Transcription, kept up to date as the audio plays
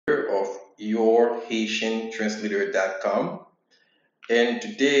your HaitianTranslator.com, and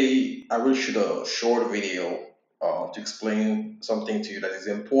today I will shoot a short video to explain something to you that is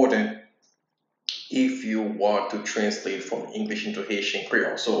important if you want to translate from English into Haitian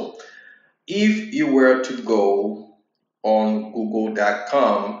Creole. So, if you were to go on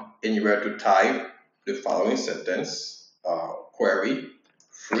Google.com and you were to type the following sentence, query,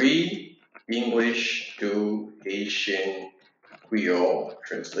 free English to Haitian Creole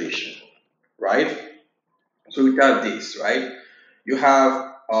translation, right? So we got this, right? You have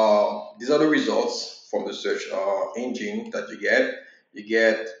these are the results from the search engine that you get. You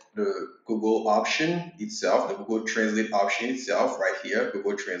get the Google option itself, the Google Translate option itself, right here,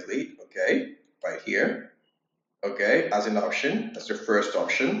 Google Translate, okay, right here, okay, as an option. That's the first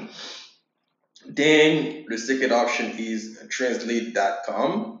option. Then the second option is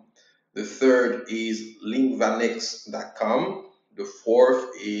translate.com. The third is lingvanex.com. The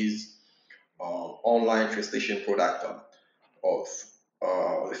fourth is online translation product of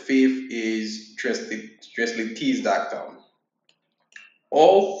the fifth is translatees.com.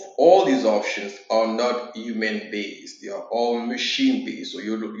 All these options are not human based, they are all machine based. So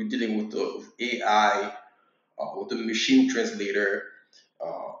you're dealing with the AI, with the machine translator.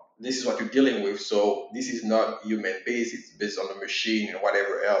 This is what you're dealing with. So this is not human based, it's based on the machine and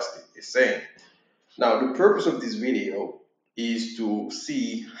whatever else it is saying. Now, the purpose of this video is to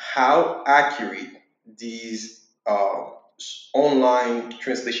see how accurate these online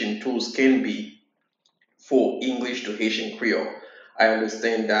translation tools can be for English to Haitian Creole. I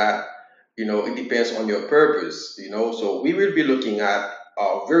understand that it depends on your purpose. So we will be looking at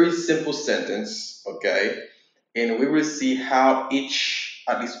a very simple sentence, okay, and we will see how each,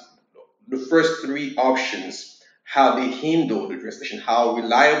 at least the first three options, how they handle the translation, how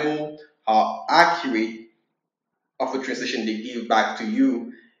reliable, how accurate of a translation they give back to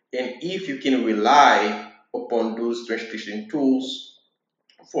you, and if you can rely upon those translation tools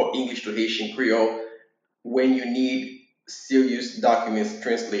for English to Haitian Creole when you need serious documents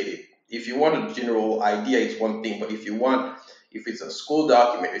translated. If you want a general idea, it's one thing, but if it's a school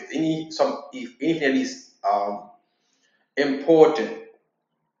document, if anything that is important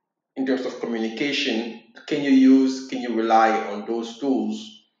in terms of communication, can you rely on those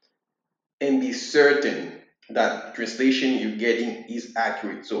tools and be certain that the translation you're getting is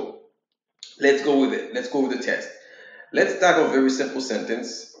accurate? So let's go with it. Let's go with the test. Let's start a very simple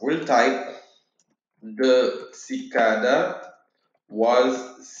sentence. We'll type the cicada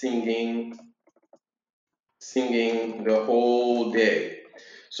was singing the whole day.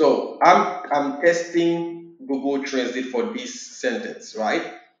 So I'm testing Google Translate for this sentence,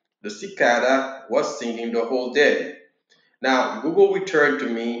 right? The cicada was singing the whole day. Now Google returned to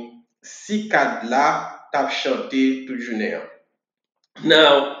me cicada tap chanté toute journée.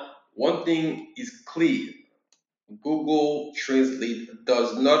 Now one thing is clear. Google Translate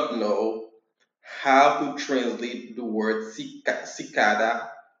does not know how to translate the word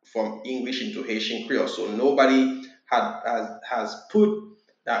cicada from English into Haitian Creole. So nobody has put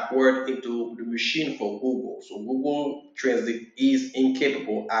that word into the machine for Google. So Google Translate is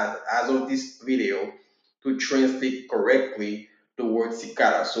incapable, as of this video, to translate correctly the word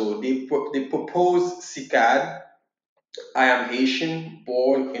cicada. So they propose cicada. I am Haitian,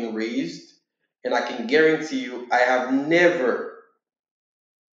 born and raised, and I can guarantee you, I have never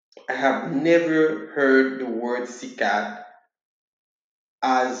heard the word cicada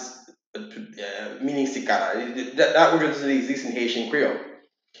as meaning cicada. That word doesn't exist in Haitian Creole.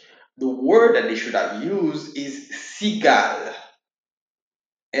 The word that they should have used is sigal,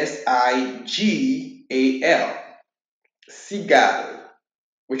 Sigal, sigal,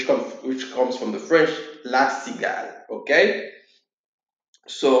 which comes from the French la cigale. Okay,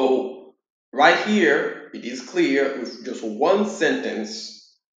 so right here it is clear with just one sentence.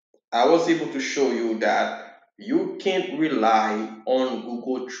 I was able to show you that you can't rely on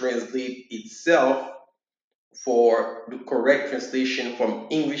Google Translate itself for the correct translation from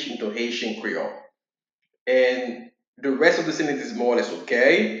English into Haitian Creole. And the rest of the sentence is more or less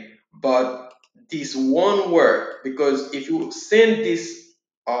okay, but this one word, because if you send this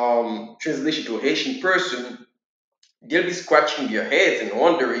translation to a Haitian person, they'll be scratching their heads and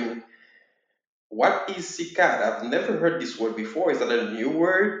wondering, what is cicada? I've never heard this word before. Is that a new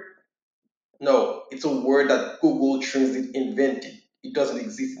word? No, it's a word that Google Translate invented. It doesn't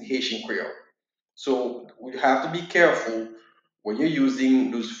exist in Haitian Creole. So we have to be careful when you're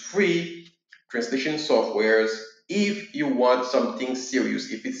using those free translation softwares. If you want something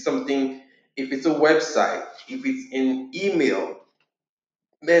serious, if it's a website, if it's an email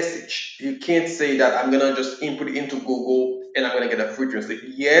message, you can't say that I'm gonna just input it into Google and I'm going to get a free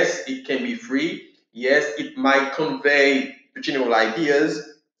translation. Yes, it can be free. Yes, it might convey the general ideas,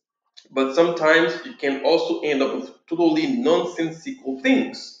 but sometimes you can also end up with totally nonsensical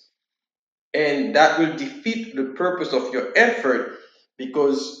things. And that will defeat the purpose of your effort,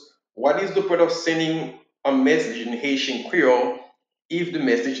 because what is the point of sending a message in Haitian Creole if the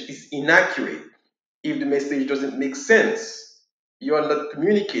message is inaccurate, if the message doesn't make sense? You are not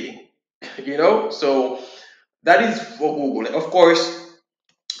communicating, So that is for Google. Of course,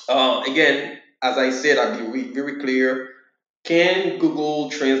 again, as I said, I'll be very clear. Can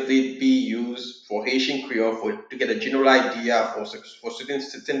Google Translate be used for Haitian Creole to get a general idea for certain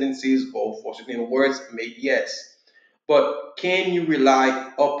sentences or for certain words? Maybe yes. But can you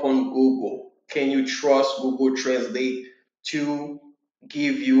rely upon Google? Can you trust Google Translate to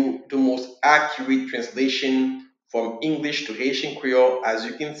give you the most accurate translation from English to Haitian Creole? As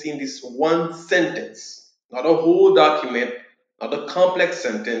you can see in this one sentence, not a whole document, not a complex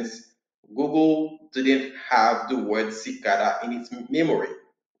sentence. Google didn't have the word cicada in its memory,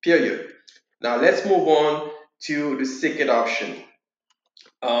 period. Now let's move on to the second option.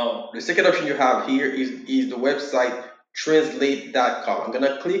 The second option you have here is the website translate.com. I'm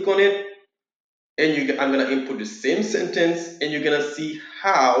gonna click on it, and I'm gonna input the same sentence, and you're gonna see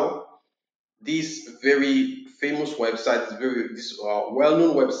how this very famous website, this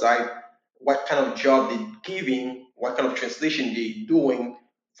well-known website, what kind of job they're giving, what kind of translation they're doing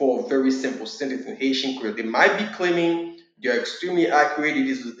for a very simple sentence in Haitian Creole. They might be claiming they're extremely accurate.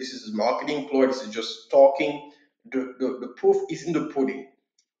 This is a marketing ploy. This is just talking. The proof is in the pudding.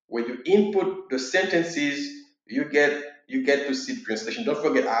 When you input the sentences, you get to see the translation. Don't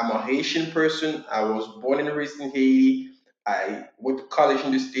forget, I'm a Haitian person. I was born and raised in Haiti. I went to college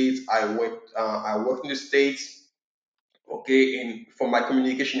in the States. I worked in the States. Okay, and for my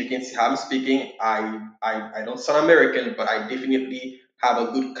communication, you can see how I'm speaking. I don't sound American, but I definitely have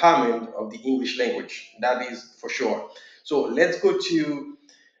a good command of the English language. That is for sure. So let's go to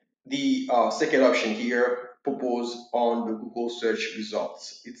the second option here proposed on the Google search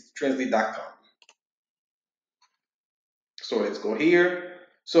results. It's translate.com. So let's go here.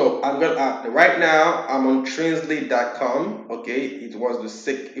 So I'm gonna right now I'm on translate.com. Okay, it was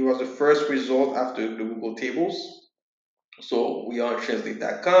the first result after the Google tables. So we are on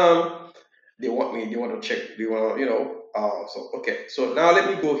translate.com. They want to check, so okay. So now let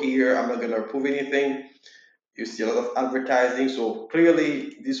me go here. I'm not gonna approve anything. You see a lot of advertising. So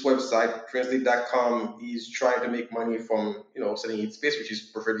clearly, this website, translate.com, is trying to make money from selling its space, which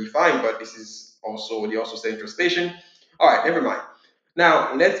is perfectly fine. But this is also they also selling translation. All right, never mind.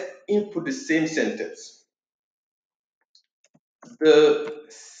 Now let's input the same sentence. The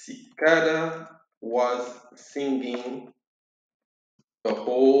cicada was singing the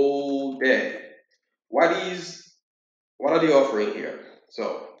whole day. What are they offering here?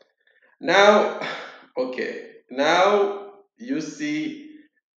 So now, okay, now you see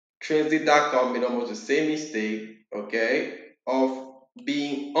Translate.com made almost the same mistake, okay, of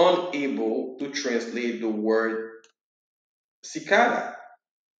being unable to translate the word cicada.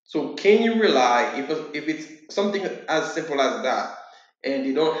 So can you rely if it's something as simple as that, and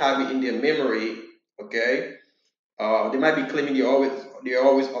they don't have it in their memory, okay? They might be claiming they're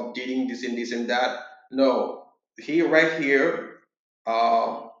always updating this and that. No, here right here,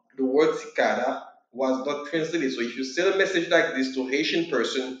 the word cicada was not translated. So if you send a message like this to a Haitian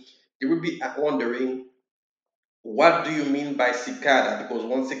person, they would be wondering, what do you mean by cicada? Because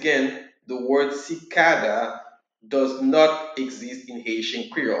once again, the word cicada does not exist in Haitian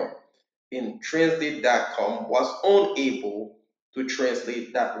Creole. In translate.com was unable to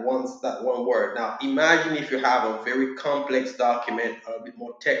translate that one word. Now imagine if you have a very complex document, a bit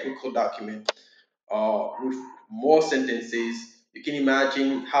more technical document, with more sentences. You can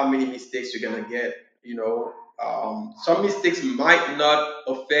imagine how many mistakes you're gonna get. Some mistakes might not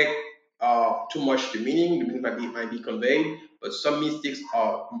affect too much the meaning. The meaning might be conveyed, but some mistakes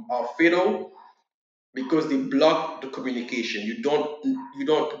are fatal because they block the communication. You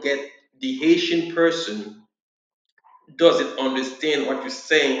don't get the Haitian person doesn't understand what you're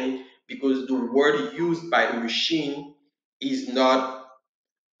saying because the word used by the machine is not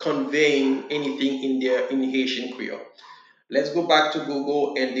conveying anything in Haitian Creole. Let's go back to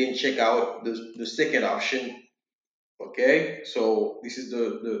Google and then check out the second option. Okay, so this is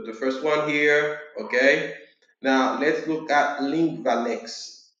the first one here. Okay, now let's look at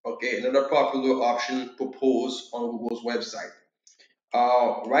Lingvanex. Okay, another popular option proposed on Google's website.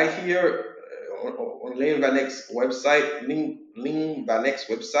 Right here on Lingvanex website, Lingvanex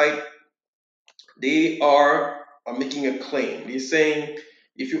website, they are making a claim. They're saying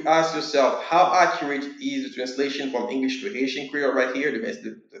if you ask yourself how accurate is the translation from English to Haitian Creole right here,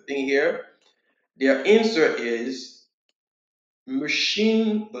 the thing here, their answer is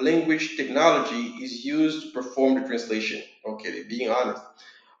machine language technology is used to perform the translation. Okay, they're being honest.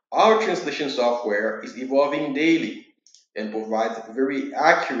 Our translation software is evolving daily and provides very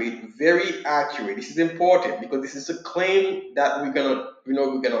accurate. This is important because this is a claim that we're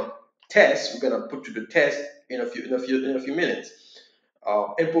gonna test, we're gonna put to the test in a few minutes.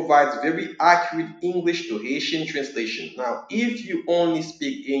 And provides very accurate English to Haitian translation. Now, if you only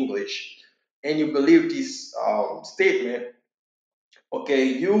speak English and you believe this statement, okay,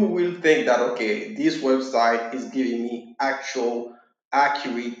 you will think that okay, this website is giving me actual,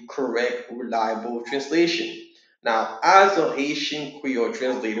 accurate, correct, reliable translation. Now, as a Haitian Creole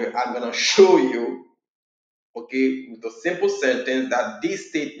translator, I'm gonna show you, okay, with a simple sentence that this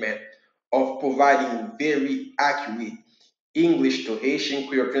statement of providing very accurate English to Haitian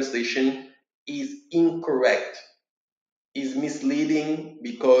Creole translation is incorrect, is misleading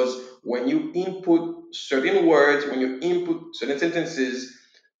because when you input certain words, when you input certain sentences,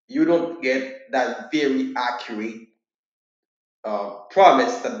 you don't get that very accurate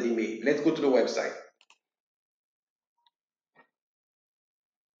promise that they made. Let's go to the website.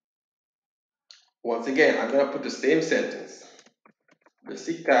 Once again, I'm going to put the same sentence. The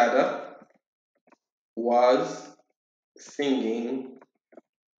cicada was singing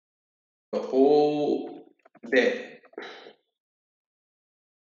the whole day.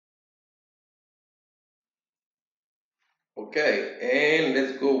 Okay, and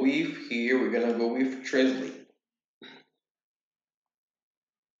let's go with here. We're going to go with translate.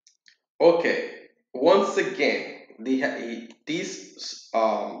 Okay, once again, this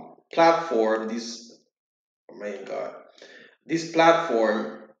platform, this, oh my God, this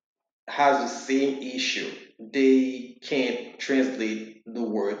platform has the same issue. They can't translate the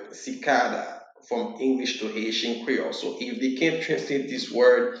word cicada from English to Haitian Creole. So if they can't translate this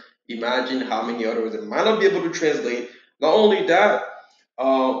word, imagine how many other words they might not be able to translate. Not only that,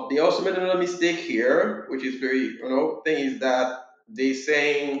 they also made another mistake here, which is very, thing is that they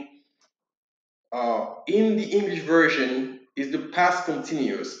saying in the English version is the past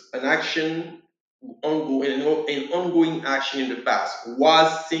continuous, an action ongoing, an ongoing action in the past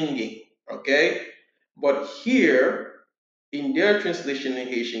was singing. Okay, but here in their translation in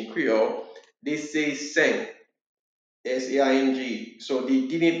Haitian Creole, they say sang, S-A-I-N-G. So they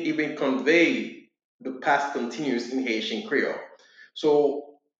didn't even convey the past continuous in Haitian Creole.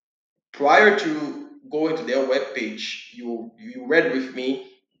 So prior to going to their webpage, you read with me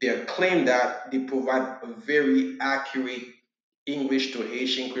their claim that they provide a very accurate English to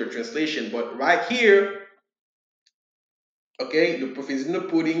Haitian Creole translation. But right here, okay, the proof is in the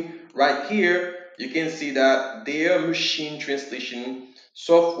pudding. Right here, you can see that their machine translation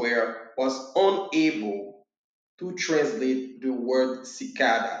software was unable to translate the word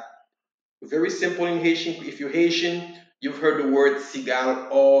cicada. Very simple in Haitian. If you're Haitian, you've heard the word cigar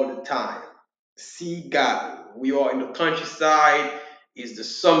all the time. Cigar. We are in the countryside. It's the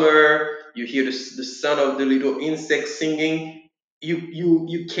summer. You hear the sound of the little insects singing.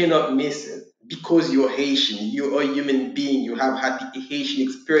 You cannot miss it because you're Haitian. You're a human being. You have had the Haitian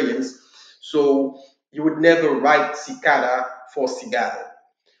experience. So you would never write cicada for cigar.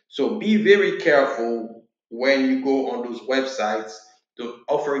 So be very careful when you go on those websites to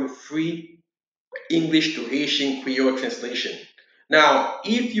offering free English to Haitian Creole translation. Now,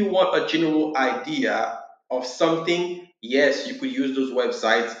 if you want a general idea of something, yes, you could use those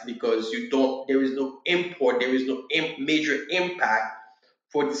websites because there is no import, there is no major impact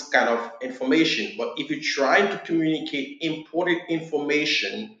for this kind of information. But if you're trying to communicate important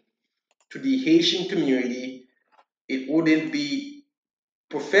information to the Haitian community, it wouldn't be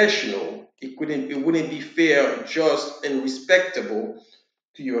professional. It wouldn't be fair, just, and respectable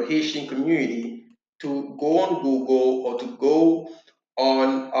to your Haitian community to go on Google or to go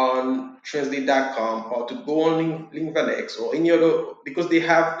on translate.com or to go on Lingvanex or any other, because they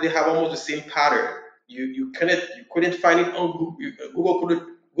have almost the same pattern. You couldn't find it on Google.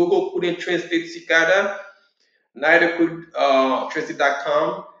 Google couldn't translate cicada, neither could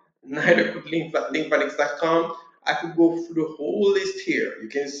translate.com, neither could linkvanex.com. I could go through the whole list here. You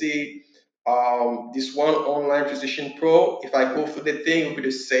can see this one online translation pro. If I go for the thing, it'll be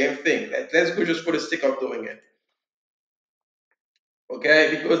the same thing. Let's go just for the sake of doing it. Okay,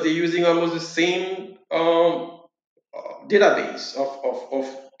 because they're using almost the same database of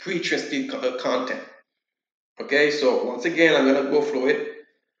pre-translated content. Okay, so once again, I'm gonna go through it.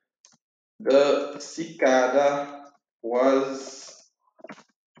 The cicada was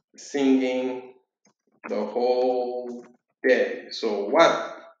singing the whole Okay, so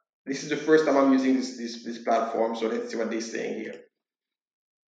what? This is the first time I'm using this platform, so let's see what they're saying here.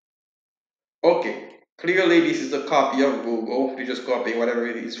 Okay, clearly this is a copy of Google. They're just copying whatever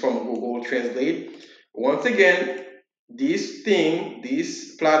it is from Google Translate. Once again,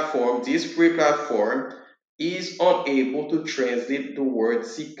 this platform, this free platform, is unable to translate the word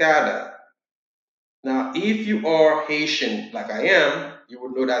cicada. Now, if you are Haitian, like I am, you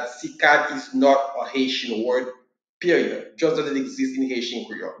will know that cicada is not a Haitian word, period. Just doesn't exist in Haitian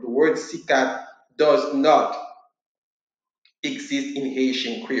Creole. The word cicada does not exist in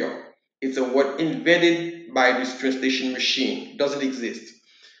Haitian Creole. It's a word invented by this translation machine. It doesn't exist.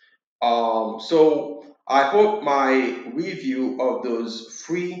 So I hope my review of those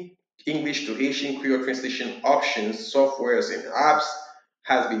free English to Haitian Creole translation options, softwares, and apps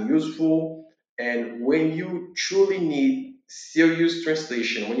has been useful. And when you truly need serious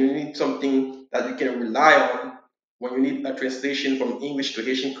translation, when you need something that you can rely on, when you need a translation from English to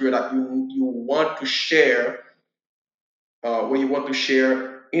Haitian Creole that you want to share, when you want to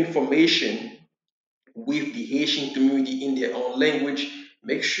share information with the Haitian community in their own language,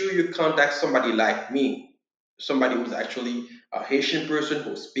 make sure you contact somebody like me, somebody who's actually a Haitian person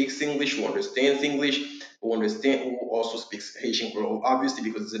who speaks English, who also speaks Haitian Creole, obviously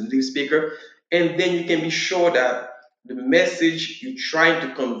because it's a native speaker, and then you can be sure that the message you're trying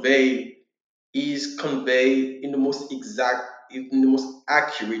to convey is conveyed in the most exact, in the most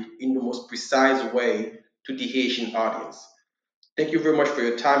accurate, in the most precise way to the Haitian audience. Thank you very much for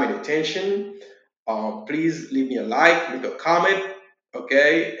your time and attention. Please leave me a like, leave a comment,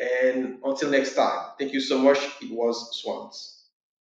 okay? And until next time, thank you so much. It was Swans.